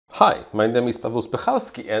Hi, my name is Paweł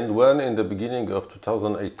Spychalski, and when in the beginning of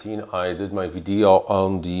 2018 I did my video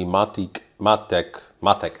on the Matek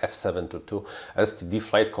F722-SE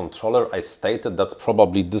Vbat controller, I stated that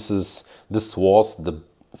probably this was the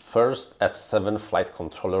first F7 flight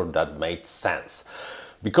controller that made sense.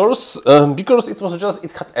 Because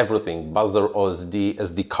it had everything: buzzer, OSD,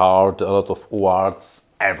 SD card, a lot of UARTs,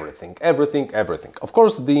 everything. Of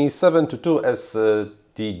course, the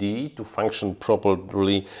 722SE to function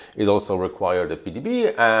properly, it also required a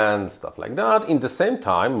PDB and stuff like that. In the same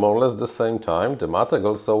time, more or less the same time, the Matek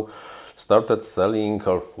also started selling,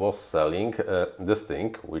 or was selling, this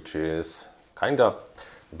thing, which is kind of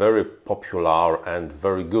very popular and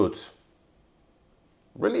very good.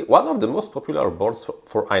 Really, one of the most popular boards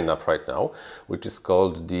for INAV right now, which is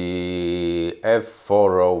called the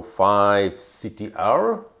F405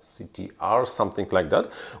 CTR, something like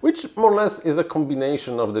that, which more or less is a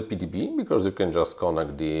combination of the PDB, because you can just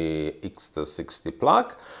connect the XT60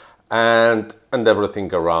 plug and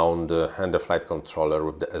everything around, and the flight controller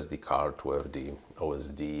with the SD card, with the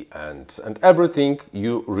OSD and everything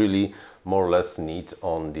you really more or less need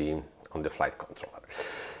on the flight controller.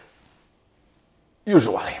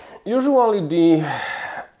 Usually the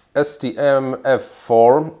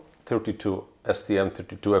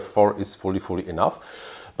STM32F4 is fully enough,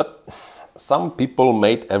 but some people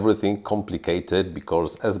made everything complicated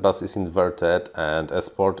because SBUS is inverted and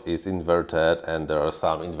SmartPort is inverted, and there are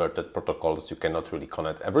some inverted protocols. You cannot really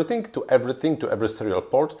connect everything to every serial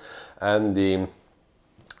port, and the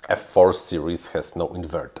F4 series has no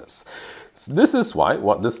inverters. So this is why,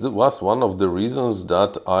 this was one of the reasons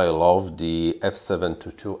that I love the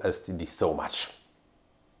F722 so much.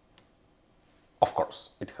 Of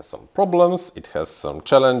course, it has some problems, it has some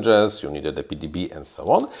challenges, you needed a PDB and so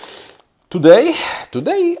on. Today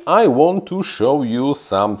I want to show you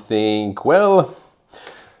something, well,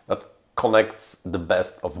 that connects the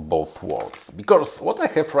best of both worlds. Because what I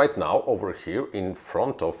have right now over here in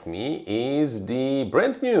front of me is the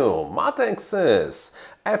brand new Matek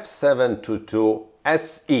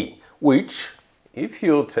F722-SE, which, if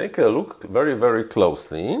you take a look very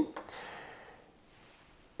closely,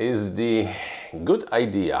 is the good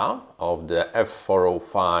idea of the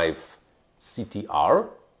F405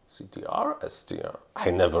 STR,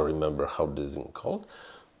 I never remember how this is called,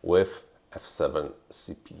 with F7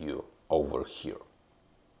 CPU over here.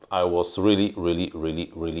 I was really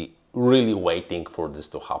waiting for this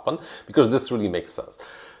to happen, because this really makes sense.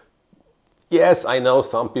 Yes, I know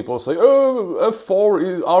some people say, oh,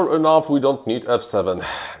 F4 are enough, we don't need F7.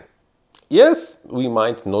 Yes, we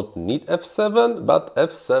might not need F7, but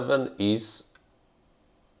F7 is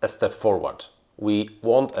a step forward. We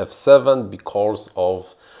want F7 because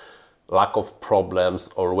of lack of problems,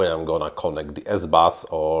 or when I'm gonna connect the SBUS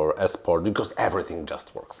or SmartPort, because everything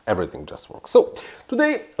just works. So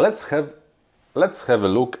today let's have a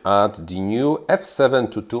look at the new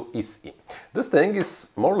F722-SE. This thing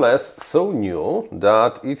is more or less so new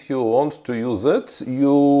that if you want to use it,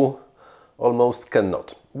 you almost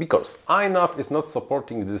cannot, because INAV is not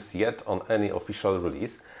supporting this yet on any official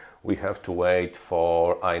release. We have to wait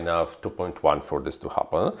for INAV 2.1 for this to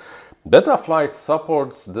happen. Betaflight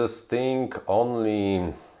supports this thing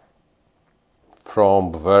only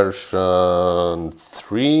from version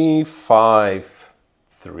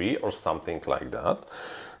 3.5.3 or something like that.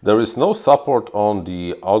 There is no support on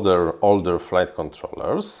the other older flight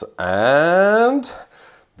controllers, and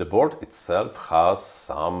the board itself has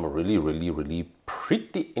some really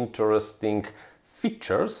pretty interesting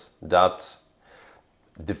features that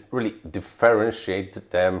really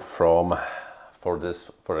differentiate them from, for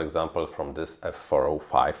example, from this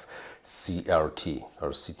F405 CRT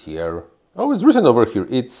or CTR. Oh, it's written over here,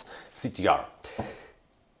 it's CTR.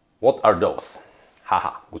 What are those?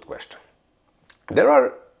 Haha, good question. There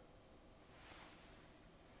are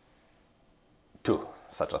two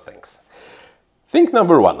such a things. Thing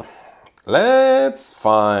number one, let's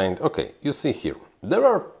find, okay, you see here, there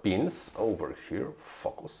are pins over here,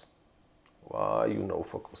 focus,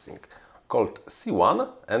 focusing, called C1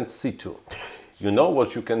 and C2. You know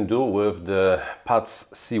what you can do with the pads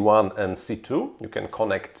C1 and C2? You can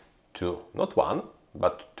connect to, not one,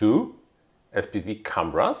 but two FPV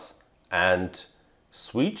cameras and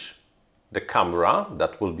switch the camera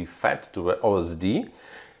that will be fed to a OSD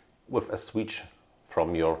with a switch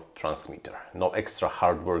from your transmitter. No extra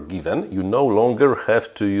hardware given. You no longer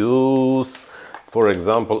have to use, for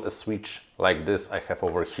example, a switch like this I have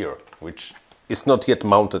over here, which is not yet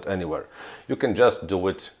mounted anywhere. You can just do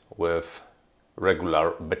it with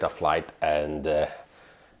regular Betaflight and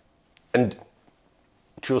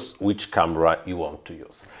choose which camera you want to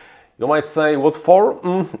use. You might say, what for?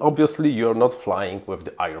 Obviously, you're not flying with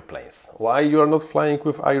the airplanes. Why you are not flying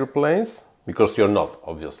with airplanes? Because you're not,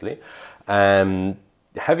 obviously.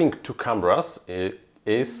 Having two cameras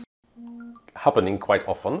is happening quite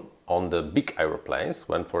often on the big aeroplanes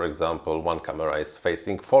when, for example, one camera is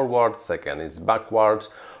facing forward, second is backward,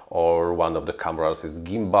 or one of the cameras is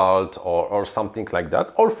gimbaled or something like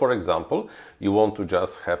that. Or, for example, you want to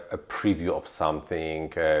just have a preview of something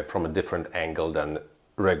from a different angle than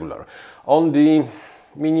regular. On the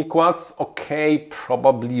mini quads, okay,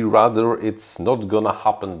 probably rather it's not gonna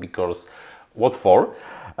happen because what for?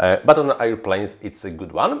 But on the airplanes, it's a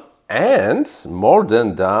good one. And more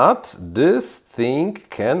than that, this thing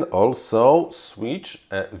can also switch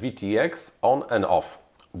VTX on and off.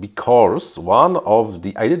 Because one of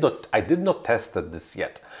the, I did not test this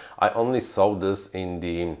yet. I only saw this in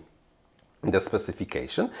the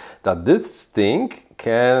specification that this thing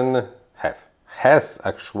has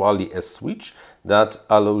actually a switch that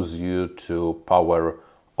allows you to power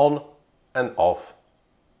on and off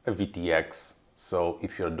a VTX. So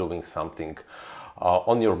if you're doing something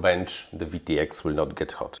on your bench, the VTX will not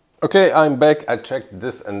get hot. Okay, I'm back. I checked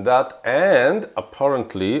this and that, and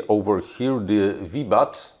apparently over here the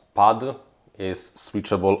Vbat pad is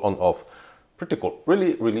switchable on off. Pretty cool.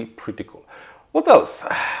 Really, really pretty cool. What else?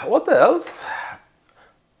 What else?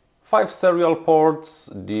 5 serial ports,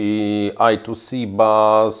 the I2C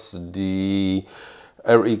bus, the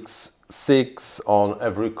RX6 on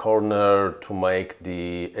every corner to make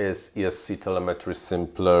the ESC telemetry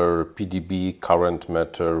simpler, PDB, current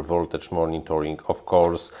meter, voltage monitoring, of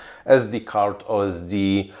course, SD card,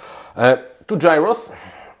 OSD, 2 gyros.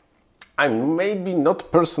 I'm maybe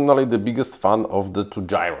not personally the biggest fan of the 2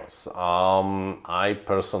 gyros. I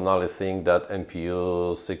personally think that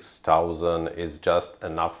MPU6000 is just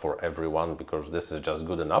enough for everyone because this is just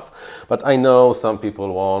good enough. But I know some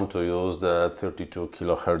people want to use the 32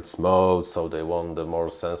 kHz mode, so they want the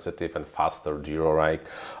more sensitive and faster gyro, like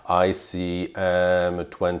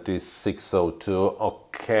ICM20602.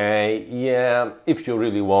 Okay, yeah, if you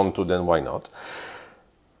really want to, then why not?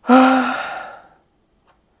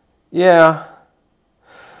 Yeah,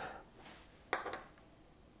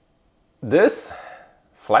 this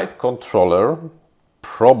flight controller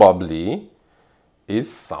probably is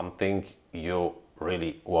something you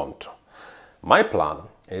really want. My plan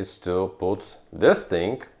is to put this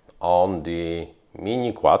thing on the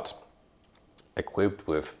mini quad equipped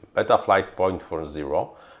with Betaflight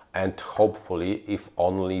 0.40 and hopefully, if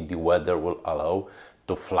only the weather will allow,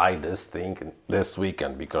 to fly this thing this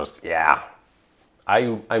weekend, because yeah,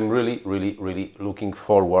 I'm really, really, really looking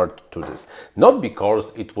forward to this. Not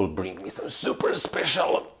because it will bring me some super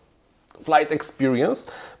special flight experience,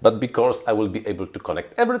 but because I will be able to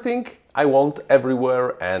connect everything I want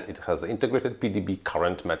everywhere, and it has integrated PDB,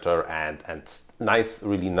 current meter, and nice,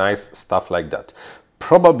 really nice stuff like that.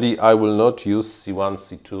 Probably I will not use C1,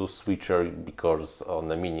 C2 switcher because on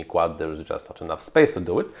the mini quad there is just not enough space to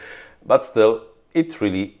do it, but still it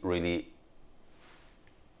really, really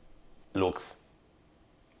looks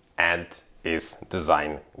and is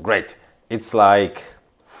designed great. It's like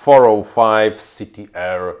 405 city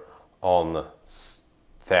air on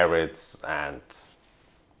ferrets, and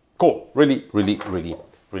cool. Really, really, really,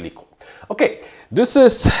 really cool. Okay, this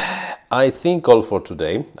is, I think, all for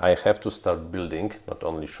today. I have to start building, not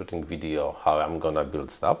only shooting video, how I'm gonna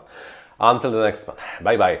build stuff. Until the next one.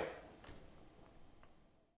 Bye bye.